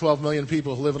 11 or 12 million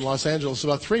people who live in Los Angeles,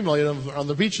 about 3 million of them are on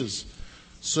the beaches.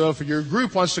 So if your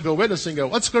group wants to go witnessing, go,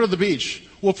 let's go to the beach.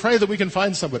 We'll pray that we can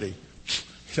find somebody.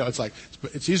 You know, it's like,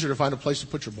 it's easier to find a place to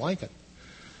put your blanket.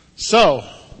 So,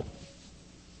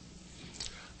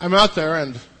 I'm out there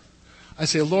and I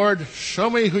say, Lord, show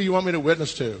me who you want me to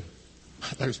witness to.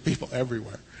 There's people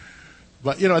everywhere.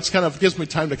 But, you know, it's kind of gives me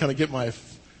time to kind of get my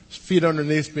feet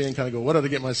underneath me and kind of go, what did I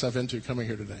get myself into coming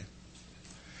here today?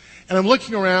 And I'm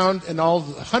looking around and all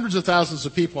hundreds of thousands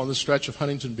of people on this stretch of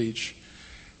Huntington Beach.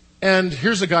 And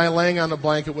here's a guy laying on a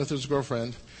blanket with his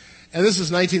girlfriend. And this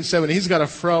is 1970. He's got a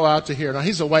fro out to here. Now,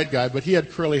 he's a white guy, but he had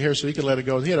curly hair, so he could let it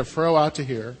go. He had a fro out to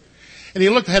here. And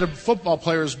he had a football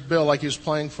player's bill like he was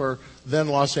playing for then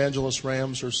Los Angeles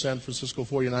Rams or San Francisco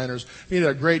 49ers. He had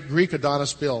a great Greek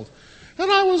Adonis build. And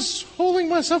I was holding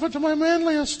myself up to my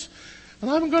manliest. And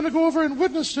I'm going to go over and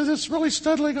witness to this really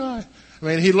studly guy. I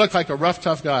mean, he looked like a rough,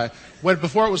 tough guy.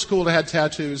 Before it was cool to have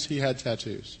tattoos, he had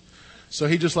tattoos. So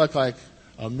he just looked like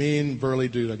a mean, burly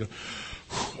dude. I go,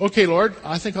 okay, Lord,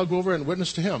 I think I'll go over and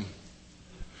witness to him.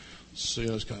 So,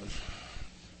 it's kind of,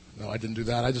 no, I didn't do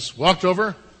that. I just walked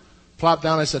over, plopped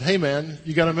down. I said, hey, man,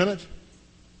 you got a minute?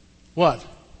 What?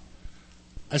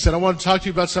 I said, I want to talk to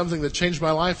you about something that changed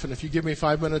my life, and if you give me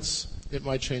 5 minutes, it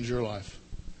might change your life.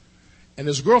 And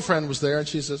his girlfriend was there, and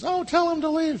she says, oh, tell him to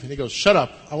leave. And he goes, shut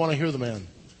up. I want to hear the man.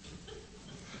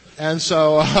 And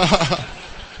so,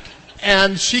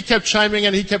 and she kept chiming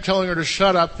in. He kept telling her to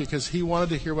shut up because he wanted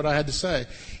to hear what I had to say.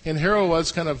 And Harold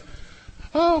was kind of,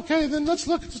 oh, okay, then let's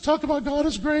talk about God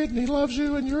is great, and he loves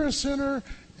you, and you're a sinner.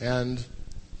 And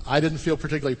I didn't feel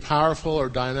particularly powerful or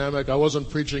dynamic. I wasn't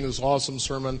preaching this awesome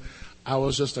sermon. I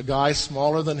was just a guy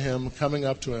smaller than him coming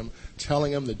up to him,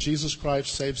 telling him that Jesus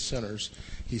Christ saves sinners.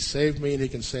 He saved me and he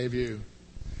can save you.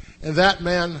 And that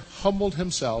man humbled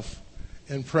himself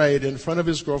and prayed in front of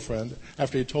his girlfriend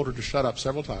after he told her to shut up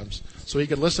several times so he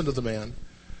could listen to the man.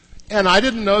 And I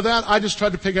didn't know that. I just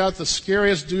tried to pick out the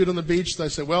scariest dude on the beach. And I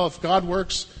said, well, if God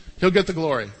works, he'll get the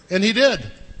glory. And he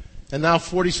did. And now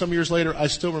 40-some years later, I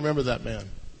still remember that man.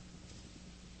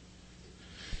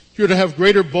 You're to have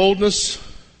greater boldness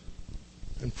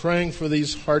in praying for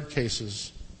these hard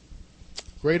cases.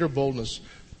 Greater boldness.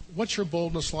 What's your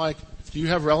boldness like? Do you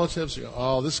have relatives? You go,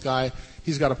 oh, this guy,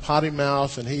 he's got a potty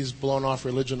mouth and he's blown off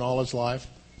religion all his life.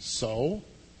 So?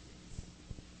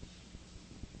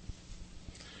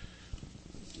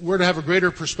 We're to have a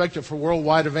greater perspective for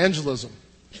worldwide evangelism.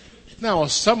 Now,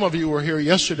 some of you were here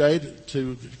yesterday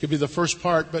to give you the first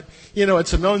part, but,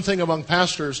 it's a known thing among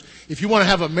pastors. If you want to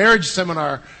have a marriage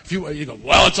seminar, you go,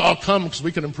 well, let's all come because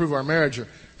we can improve our marriage. Or,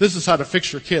 this is how to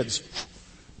fix your kids.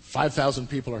 5,000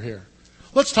 people are here.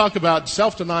 Let's talk about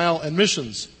self-denial and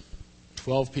missions.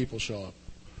 12 people show up.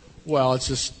 Well, it's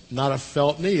just not a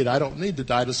felt need. I don't need to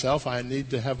die to self. I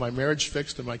need to have my marriage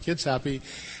fixed and my kids happy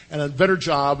and a better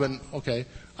job. And, okay,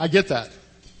 I get that.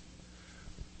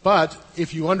 But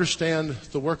if you understand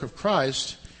the work of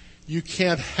Christ, you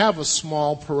can't have a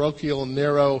small, parochial,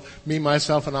 narrow, me,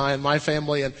 myself, and I, and my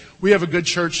family, and we have a good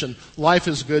church, and life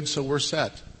is good, so we're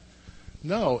set.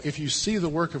 No, if you see the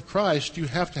work of Christ, you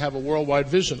have to have a worldwide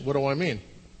vision. What do I mean?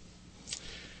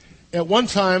 At one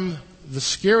time, the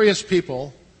scariest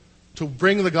people to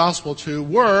bring the gospel to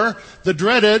were the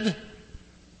dreaded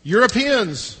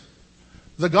Europeans.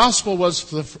 The gospel was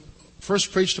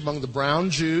first preached among the brown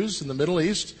Jews in the Middle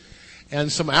East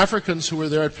and some Africans who were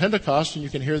there at Pentecost, and you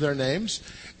can hear their names,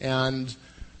 and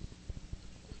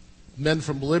men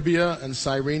from Libya and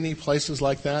Cyrene, places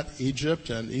like that, Egypt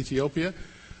and Ethiopia.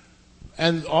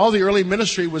 And all the early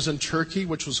ministry was in Turkey,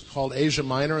 which was called Asia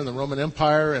Minor in the Roman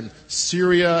Empire, and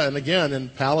Syria, and again in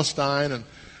Palestine.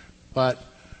 But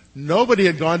nobody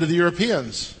had gone to the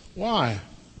Europeans. Why?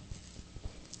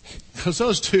 Because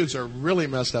those dudes are really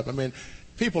messed up. I mean,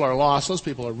 people are lost. Those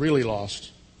people are really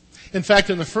lost. In fact,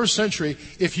 in the first century,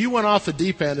 if you went off the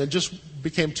deep end and just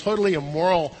became totally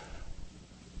immoral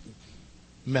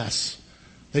mess,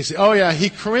 they say, oh yeah, he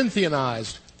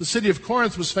Corinthianized. The city of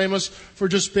Corinth was famous for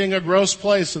just being a gross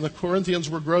place, and the Corinthians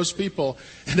were gross people.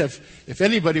 And if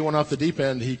anybody went off the deep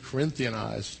end, he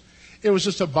Corinthianized. It was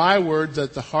just a byword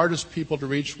that the hardest people to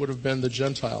reach would have been the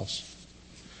Gentiles.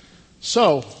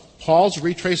 So, Paul's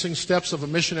retracing steps of a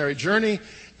missionary journey,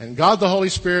 and God the Holy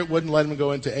Spirit wouldn't let him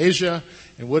go into Asia,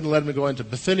 and wouldn't let him go into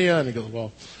Bithynia, and he goes,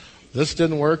 well, this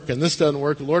didn't work, and this doesn't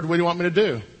work. Lord, what do you want me to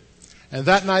do? And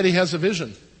that night he has a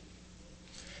vision.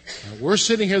 Now, we're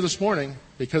sitting here this morning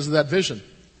because of that vision.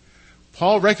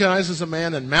 Paul recognizes a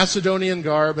man in Macedonian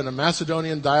garb and a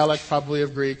Macedonian dialect, probably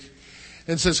of Greek,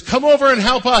 and says, come over and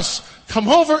help us. Come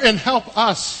over and help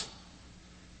us.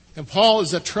 And Paul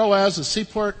is at Troas, the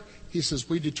seaport. He says,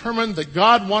 we determined that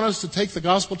God wanted us to take the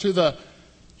gospel to the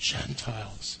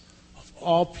Gentiles of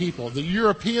all people, the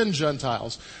European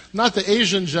Gentiles, not the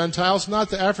Asian Gentiles, not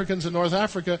the Africans in North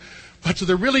Africa, but to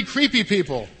the really creepy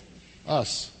people,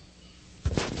 us.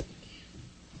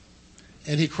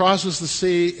 And he crosses the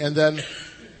sea, and then,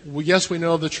 yes, we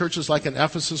know the churches like in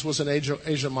Ephesus was in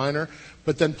Asia Minor,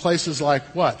 but then places like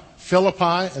what?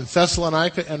 Philippi and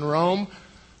Thessalonica and Rome.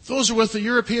 Those are with the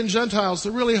European Gentiles,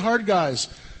 the really hard guys.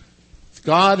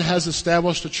 God has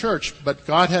established a church, but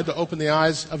God had to open the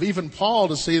eyes of even Paul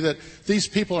to see that these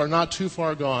people are not too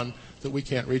far gone that we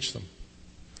can't reach them.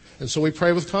 And so we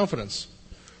pray with confidence.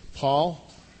 Paul,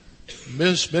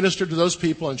 ministered to those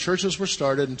people, and churches were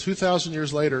started, and 2,000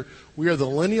 years later, we are the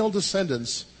lineal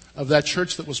descendants of that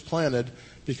church that was planted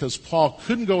because Paul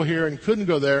couldn't go here and couldn't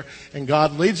go there, and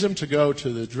God leads him to go to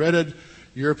the dreaded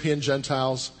European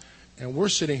Gentiles, and we're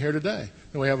sitting here today.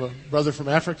 And we have a brother from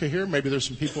Africa here. Maybe there's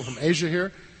some people from Asia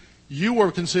here. You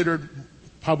were considered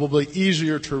probably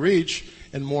easier to reach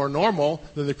and more normal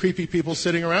than the creepy people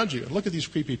sitting around you. Look at these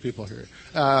creepy people here.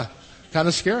 Kind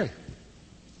of scary.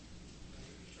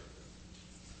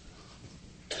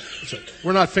 So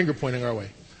we're not finger pointing, are we?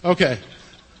 Okay.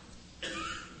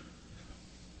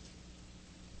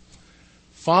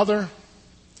 Father,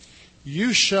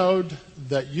 you showed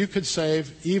that you could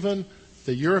save even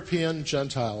the European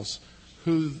Gentiles,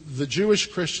 who the Jewish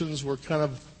Christians were kind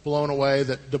of blown away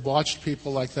that debauched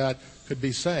people like that could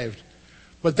be saved.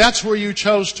 But that's where you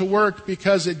chose to work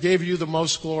because it gave you the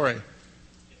most glory.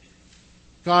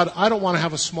 God, I don't want to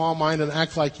have a small mind and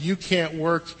act like you can't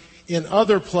work in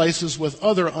other places with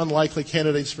other unlikely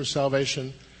candidates for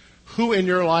salvation. Who in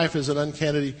your life is an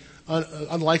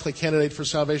unlikely candidate for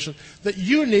salvation that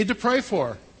you need to pray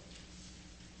for?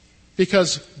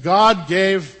 Because God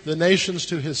gave the nations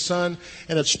to His Son,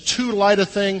 and it's too light a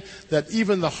thing that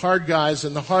even the hard guys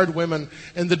and the hard women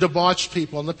and the debauched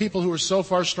people and the people who are so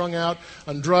far strung out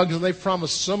on drugs and they've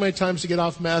promised so many times to get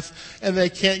off meth and they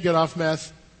can't get off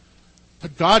meth.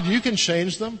 But God, you can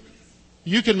change them.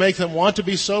 You can make them want to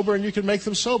be sober, and you can make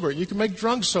them sober. You can make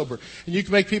drunks sober. And you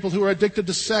can make people who are addicted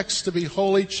to sex to be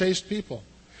holy, chaste people.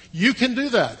 You can do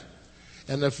that.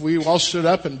 And if we all stood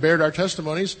up and bared our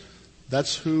testimonies,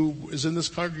 that's who is in this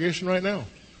congregation right now.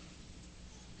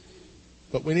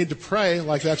 But we need to pray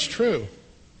like that's true.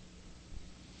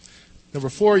 Number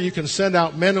 4, you can send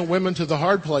out men and women to the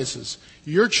hard places.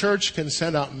 Your church can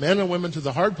send out men and women to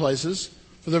the hard places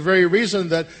for the very reason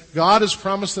that God has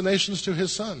promised the nations to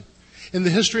His Son. In the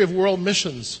history of world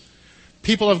missions,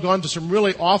 people have gone to some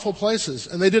really awful places,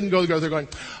 and they didn't go there. They're going,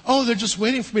 oh, they're just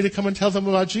waiting for me to come and tell them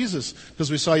about Jesus. Because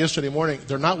we saw yesterday morning,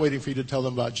 they're not waiting for you to tell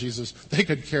them about Jesus. They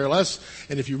could care less.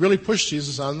 And if you really push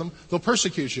Jesus on them, they'll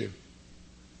persecute you.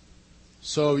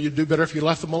 So you'd do better if you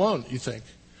left them alone, you think.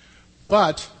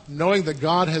 But knowing that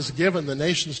God has given the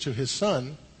nations to His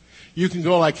Son, you can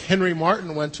go like Henry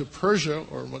Martin went to Persia,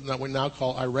 or what we now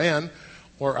call Iran,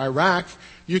 or Iraq.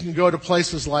 You can go to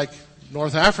places like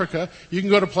North Africa. You can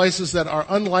go to places that are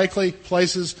unlikely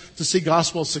places to see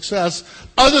gospel success,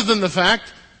 other than the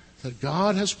fact that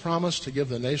God has promised to give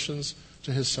the nations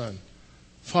to His Son.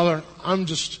 Father, I'm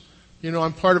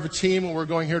part of a team, and we're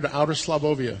going here to Outer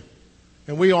Slobovia.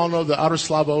 And we all know the Outer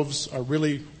Slavovs are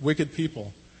really wicked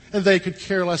people, and they could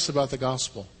care less about the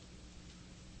gospel.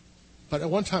 But at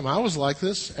one time I was like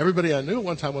this. Everybody I knew at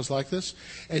one time was like this.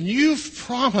 And you've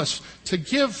promised to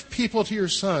give people to your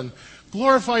Son.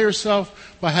 Glorify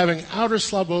yourself by having Outer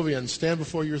Slavovians stand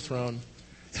before your throne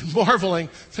and marveling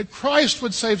that Christ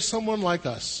would save someone like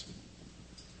us.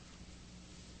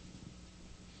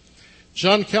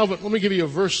 John Calvin, let me give you a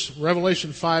verse,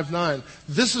 Revelation 5:9.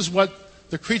 This is what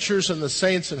the creatures and the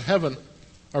saints in heaven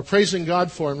are praising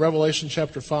God for in Revelation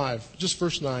chapter 5. Just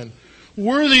verse 9.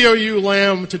 Worthy are you,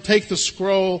 Lamb, to take the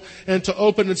scroll and to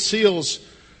open its seals.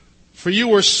 For you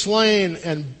were slain,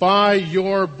 and by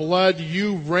your blood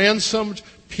you ransomed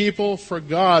people for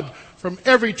God from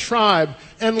every tribe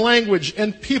and language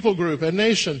and people group and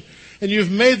nation. And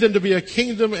you've made them to be a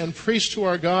kingdom and priests to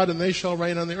our God, and they shall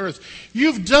reign on the earth.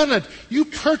 You've done it. You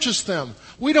purchased them.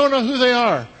 We don't know who they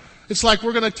are. It's like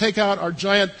we're going to take out our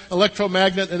giant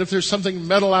electromagnet, and if there's something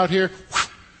metal out here,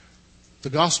 the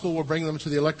gospel will bring them to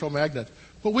the electromagnet.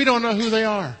 But we don't know who they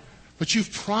are. But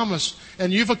you've promised,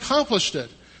 and you've accomplished it.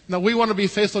 Now, we want to be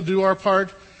faithful to do our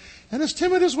part. And as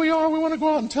timid as we are, we want to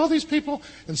go out and tell these people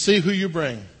and see who you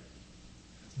bring.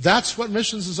 That's what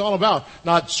missions is all about.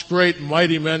 Not great,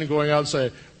 mighty men going out and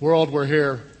say, world, we're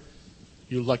here,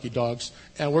 you lucky dogs,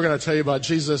 and we're going to tell you about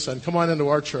Jesus, and come on into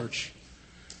our church.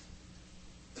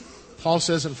 Paul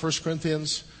says in 1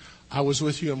 Corinthians, I was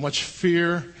with you in much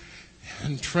fear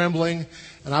and trembling,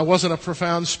 and I wasn't a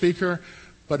profound speaker,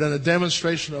 but in a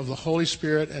demonstration of the Holy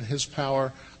Spirit and His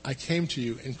power, I came to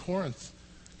you in Corinth.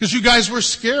 Because you guys were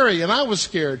scary, and I was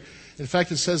scared. In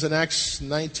fact, it says in Acts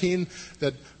 19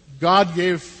 that God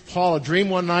gave Paul a dream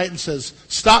one night and says,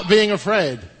 stop being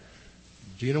afraid.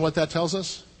 Do you know what that tells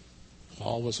us?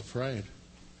 Paul was afraid.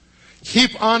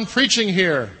 Keep on preaching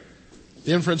here.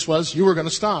 The inference was you were going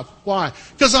to stop. Why?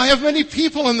 Because I have many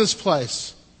people in this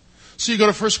place. So you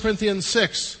go to 1 Corinthians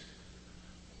 6.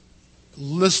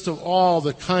 List of all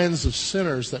the kinds of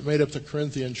sinners that made up the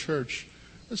Corinthian church.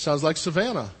 It sounds like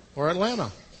Savannah or Atlanta.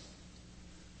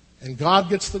 And God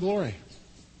gets the glory.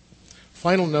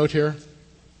 Final note here.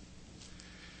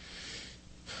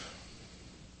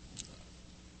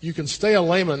 You can stay a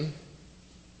layman.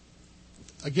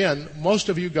 Again, most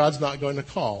of you God's not going to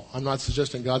call. I'm not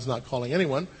suggesting God's not calling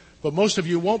anyone, but most of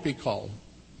you won't be called.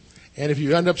 And if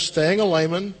you end up staying a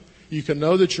layman, you can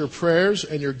know that your prayers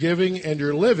and your giving and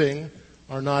your living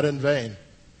are not in vain.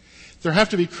 There have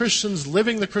to be Christians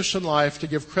living the Christian life to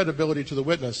give credibility to the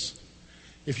witness.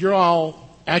 If you're all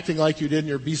acting like you did in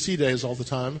your BC days all the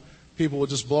time, people will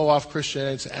just blow off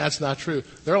Christianity and say, that's not true.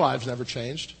 Their lives never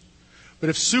changed. But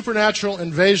if supernatural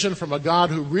invasion from a God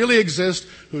who really exists,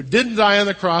 who didn't die on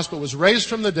the cross but was raised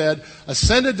from the dead,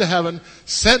 ascended to heaven,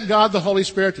 sent God the Holy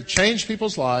Spirit to change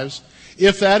people's lives,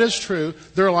 if that is true,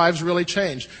 their lives really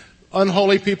change.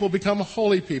 Unholy people become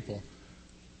holy people.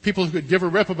 People who could give a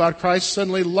rip about Christ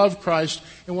suddenly love Christ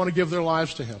and want to give their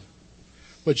lives to Him.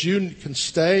 But you can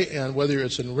stay, and whether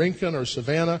it's in Rincon or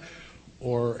Savannah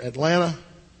or Atlanta,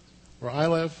 where I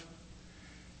live,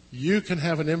 you can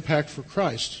have an impact for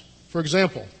Christ. For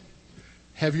example,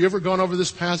 have you ever gone over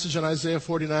this passage in Isaiah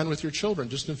 49 with your children,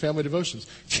 just in family devotions?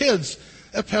 Kids,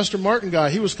 that Pastor Martin guy,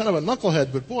 he was kind of a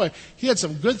knucklehead, but boy, he had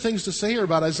some good things to say here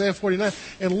about Isaiah 49.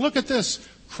 And look at this.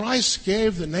 Christ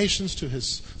gave the nations to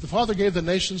the Father gave the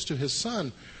nations to His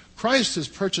Son. Christ has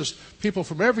purchased people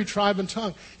from every tribe and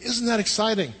tongue. Isn't that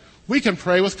exciting? We can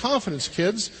pray with confidence,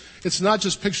 kids. It's not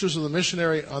just pictures of the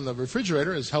missionary on the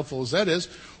refrigerator, as helpful as that is.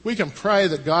 We can pray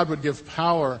that God would give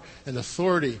power and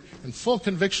authority and full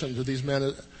conviction to these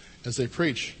men as they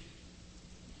preach.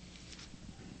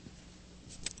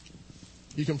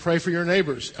 You can pray for your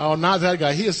neighbors. Oh, not that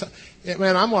guy.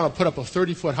 Man, I want to put up a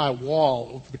 30-foot high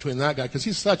wall between that guy because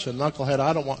he's such a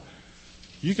knucklehead.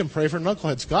 You can pray for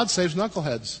knuckleheads. God saves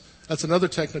knuckleheads. That's another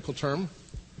technical term.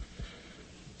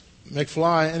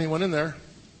 McFly, anyone in there?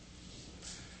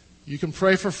 You can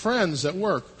pray for friends at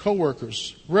work,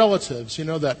 co-workers, relatives. You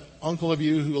know, that uncle of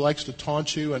you who likes to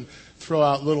taunt you and throw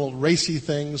out little racy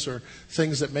things or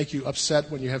things that make you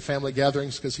upset when you have family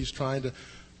gatherings because he's trying to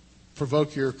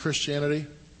provoke your Christianity.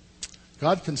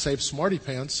 God can save smarty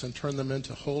pants and turn them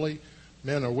into holy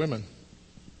men or women.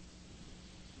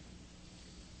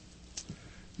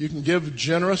 You can give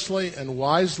generously and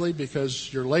wisely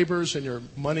because your labors and your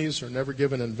monies are never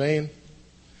given in vain.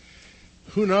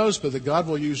 Who knows but that God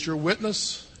will use your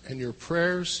witness and your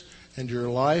prayers and your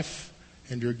life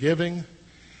and your giving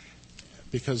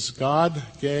because God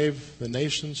gave the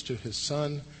nations to His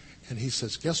Son. And He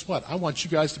says, guess what? I want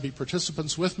you guys to be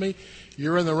participants with me.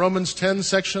 You're in the Romans 10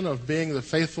 section of being the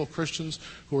faithful Christians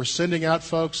who are sending out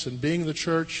folks and being the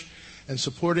church and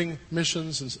supporting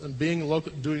missions and being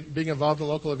involved in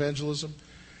local evangelism.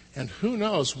 And who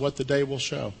knows what the day will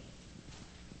show.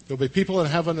 There'll be people in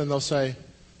heaven and they'll say,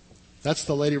 that's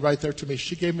the lady right there to me.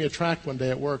 She gave me a tract one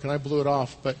day at work and I blew it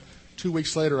off. But 2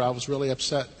 weeks later I was really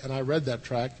upset and I read that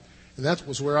tract. And that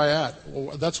was where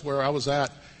that's where I was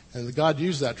at. And God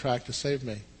used that tract to save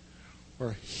me.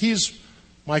 Or he's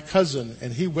my cousin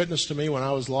and he witnessed to me when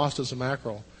I was lost as a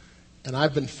mackerel. And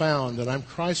I've been found and I'm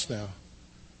Christ now.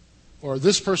 Or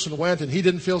this person went and he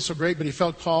didn't feel so great, but he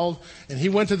felt called. And he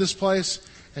went to this place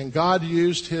and God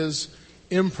used his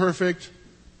imperfect,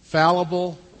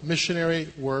 fallible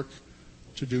missionary work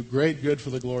to do great good for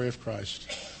the glory of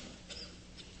Christ.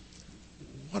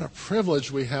 What a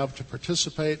privilege we have to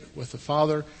participate with the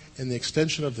Father in the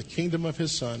extension of the kingdom of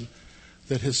His Son,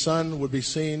 that His Son would be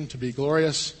seen to be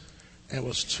glorious, and it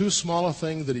was too small a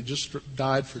thing that He just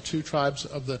died for 2 tribes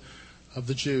of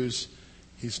the Jews.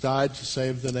 He's died to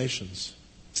save the nations.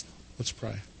 Let's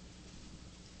pray.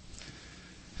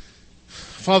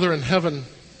 Father in heaven,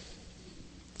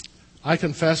 I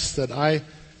confess that I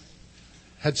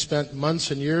had spent months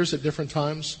and years at different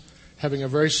times having a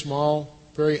very small,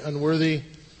 very unworthy,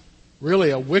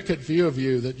 really a wicked view of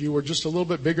you, that you were just a little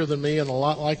bit bigger than me and a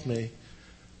lot like me.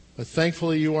 But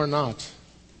thankfully you are not.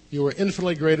 You are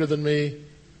infinitely greater than me,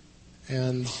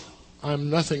 and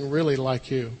I'm nothing really like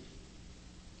you.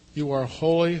 You are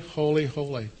holy, holy,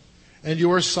 holy. And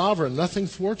you are sovereign. Nothing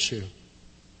thwarts you.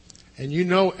 And you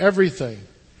know everything.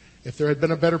 If there had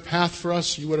been a better path for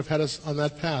us, you would have had us on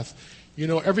that path. You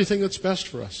know everything that's best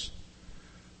for us.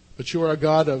 But you are a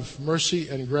God of mercy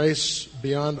and grace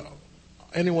beyond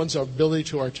anyone's ability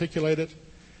to articulate it.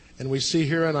 And we see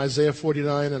here in Isaiah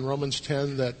 49 and Romans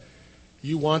 10 that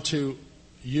you want to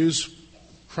use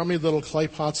crummy little clay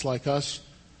pots like us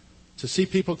to see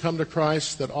people come to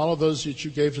Christ, that all of those that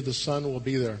you gave to the Son will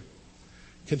be there.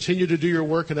 Continue to do your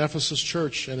work in Ephesus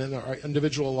Church and in our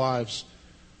individual lives.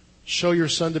 Show your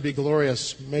Son to be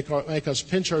glorious. Make us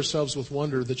pinch ourselves with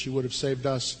wonder that you would have saved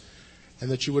us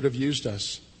and that you would have used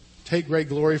us. Take great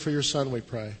glory for your Son, we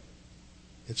pray.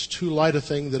 It's too light a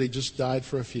thing that He just died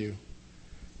for a few.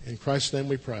 In Christ's name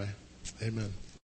we pray. Amen.